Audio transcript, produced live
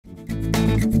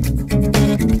Hi,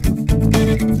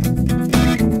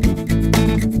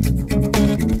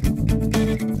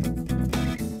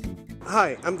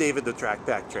 I'm David with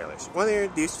TracPac Trailers. I want to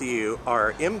introduce to you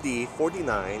our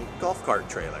MD49 golf cart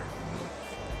trailer.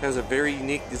 It has a very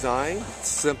unique design,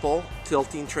 simple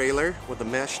tilting trailer with a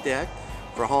mesh deck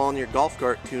for hauling your golf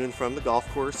cart to and from the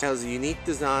golf course. It has a unique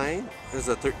design. It has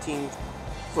a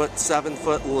 13-foot,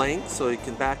 7-foot length so you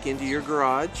can back into your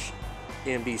garage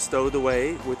and be stowed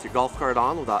away with your golf cart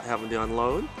on without having to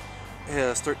unload. It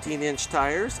has 13-inch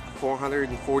tires,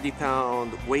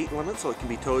 440-pound weight limit so it can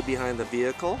be towed behind the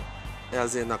vehicle,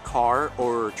 as in a car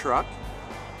or a truck.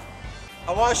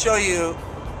 I want to show you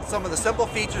some of the simple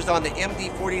features on the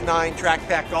MD49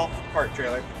 TracPac golf cart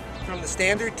trailer. From the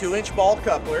standard 2-inch ball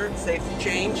coupler, safe to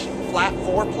change, flat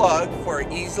 4 plug for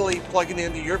easily plugging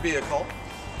into your vehicle.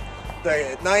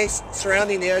 The nice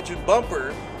surrounding edge and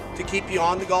bumper to keep you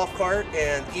on the golf cart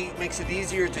and makes it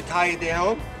easier to tie it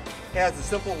down. It has a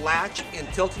simple latch and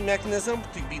tilting mechanism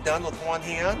to be done with one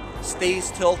hand.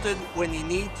 Stays tilted when you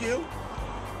need to.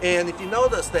 And if you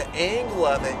notice, the angle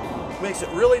of it makes it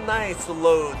really nice to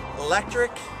load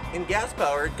electric and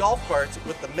gas-powered golf carts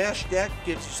with the mesh deck.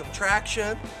 Gives you some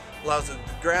traction, allows the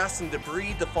grass and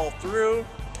debris to fall through,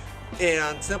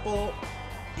 and simple,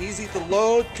 easy to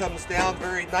load, comes down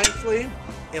very nicely,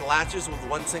 and latches with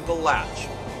one single latch.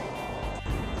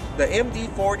 The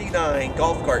MD49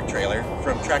 golf cart trailer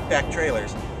from TracPac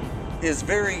Trailers is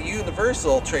very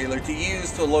universal trailer to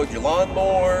use to load your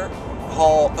lawnmower,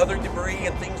 haul other debris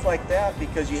and things like that,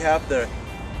 because you have the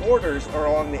borders are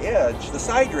along the edge, the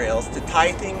side rails to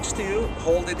tie things to,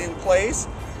 hold it in place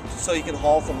so you can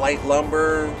haul some light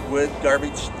lumber, wood,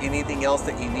 garbage, anything else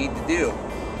that you need to do.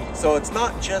 So it's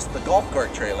not just the golf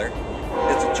cart trailer,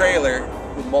 it's a trailer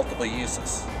with multiple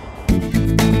uses.